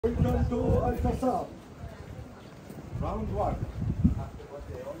Welcome to Alcazaba. Round one.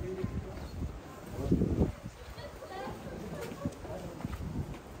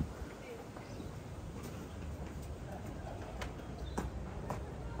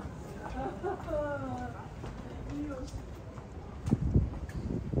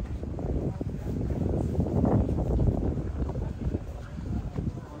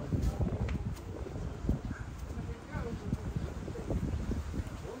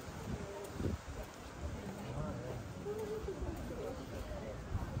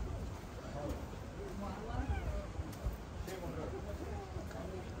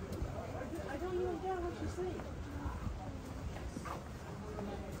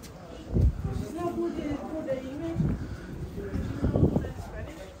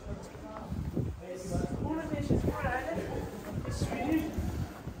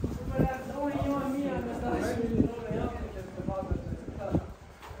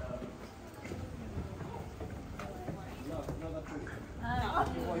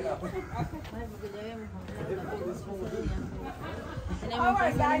 Tenemos que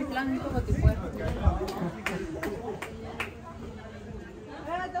hacer un plan como que pueda.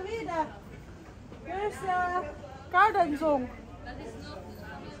 Davida, here's garden zone.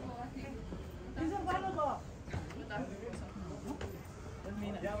 Is it valuable?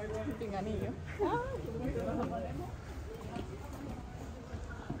 Pinganillo.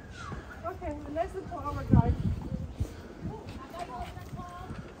 Okay, let's look for our guide.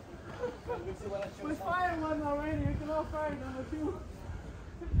 We fired one already, you can all fire number two.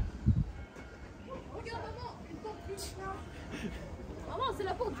 Maman, c'est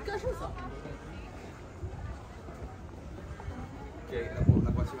la porte du cachot, ça. Que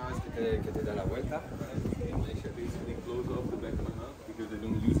la próxima vez que te da la vuelta, make sure they close off the back of my mouth because they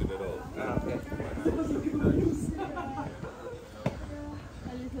don't use it at all.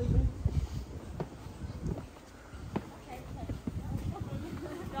 A little bit.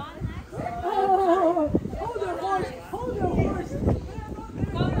 Hold your horse! Hold your horse!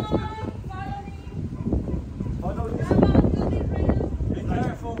 Be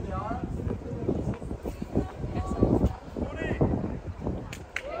careful.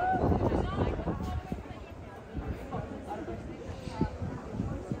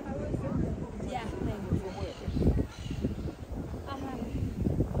 Yeah,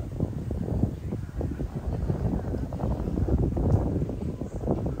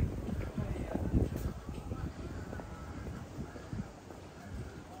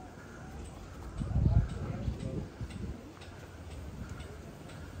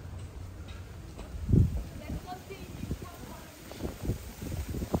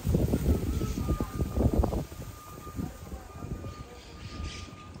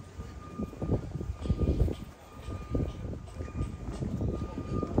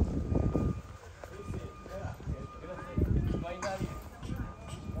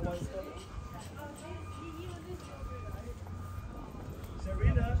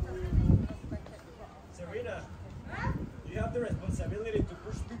 Serena, you have the responsibility to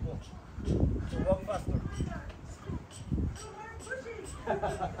push people to walk faster.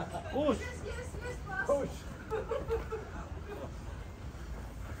 Push! Push!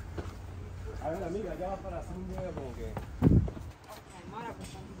 A ver, amiga, ya va para hacer un video como que...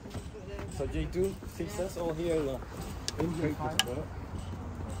 So J2, sisters all here in J2.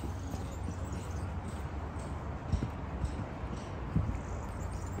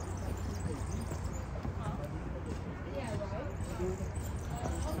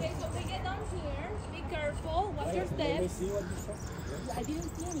 Okay, so we get down here. Be careful. Watch your Let me steps. see what you saw. I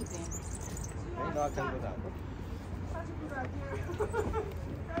didn't see anything. No, I can't do that.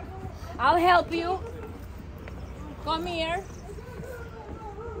 I'll help you. Come here.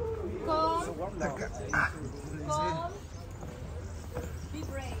 Come. Come. Be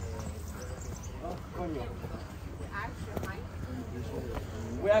brave.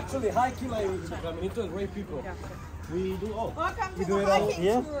 We're actually hiking like Caminito del Rey people. We do all. Welcome We to do the it all hiking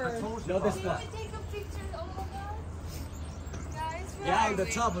here. tour. No, this stuff. Take a picture, oh my god. Guys, Yeah, on the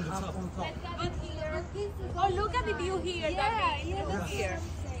top, on the top. Oh, look at the view here. yeah, Look that's here. what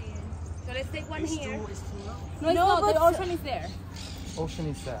I'm saying. So let's take one here. It's too No, No, the but- ocean is there. Ocean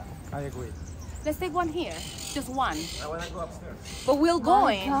is there. I agree. Let's take one here. Just one. I want to go upstairs. But we'll go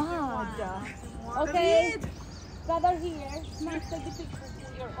in. God. Okay. Gather here. Let's take the picture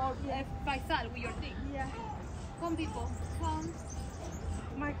with your Faisal with your thing. Yeah. Come, people. Come.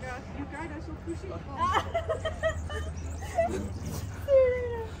 Oh my God, you guys are so pushy.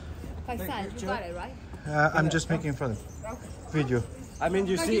 Faisal, you got it, right? I'm just making fun of video. I mean,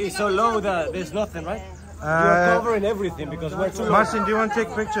 you see, it's so low that there's nothing, right? You're covering everything because we're too. Marcin, do you want to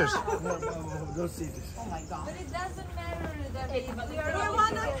take pictures? Don't see this. But it doesn't matter that we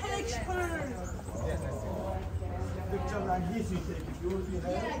want a picture. Picture like this you take. If you will be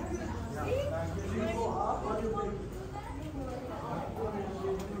there.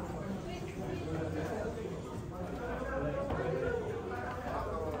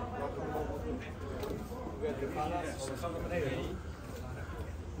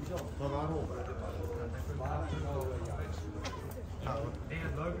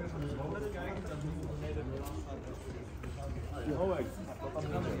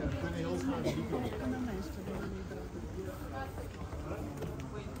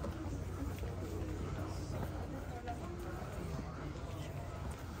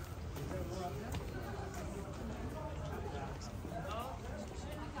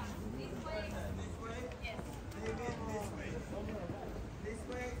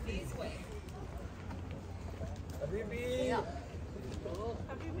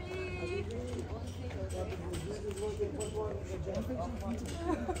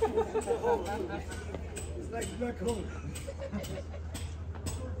 It's like black hole.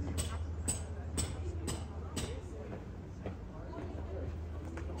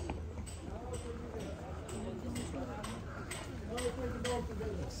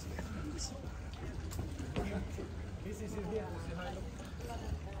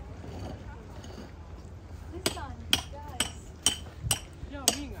 This one, guys. 要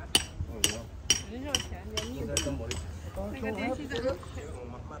命啊！人要钱，要命。那个电梯在。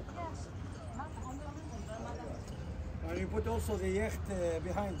And you put also the yacht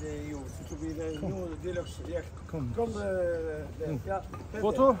behind you to be the new deluxe yacht. Come. Yeah.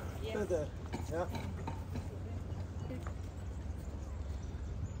 Photo? Yeah.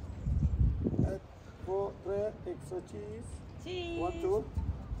 4, 3, extra cheese. Cheese. 1, 2.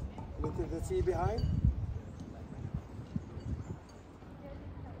 Look at the sea behind.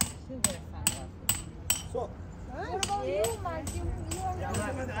 So. What about you, Martin?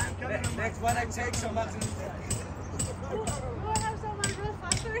 Next one I take so much. We'll have someone real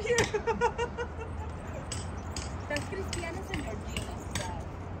faster here. That's Cristianas and Georgina's style.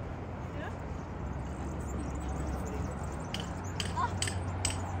 Yeah?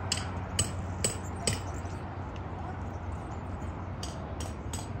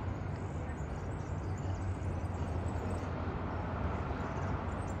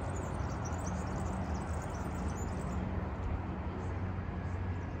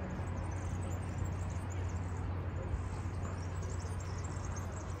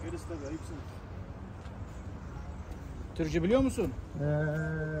 Türkçe biliyor musun?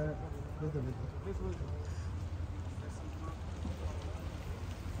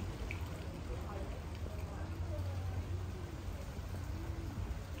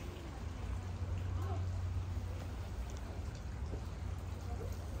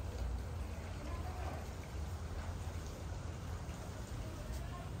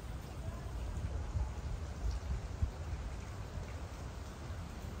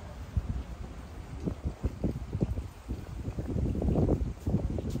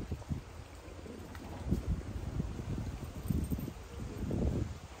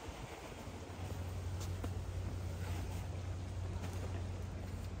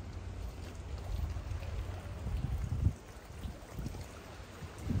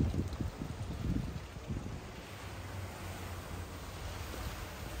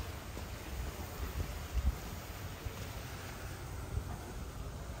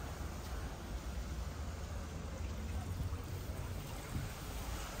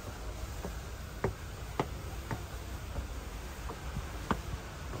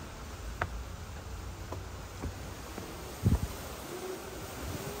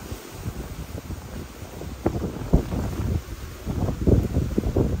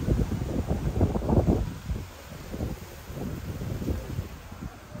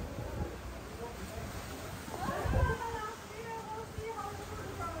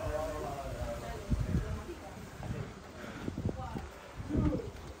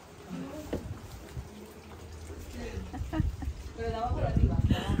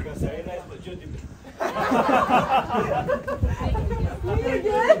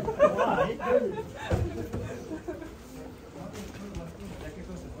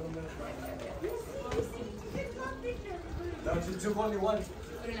 No, you took only one.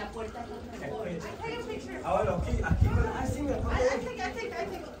 Pero la puerta está I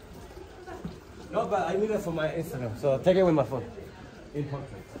take. No, but I need it for my Instagram, so take it with my phone. In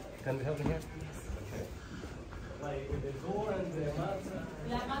portrait. Can you help me here? Okay. Like with the door and the mata.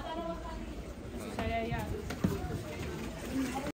 La mata no va a estar. Ya, ya, ya.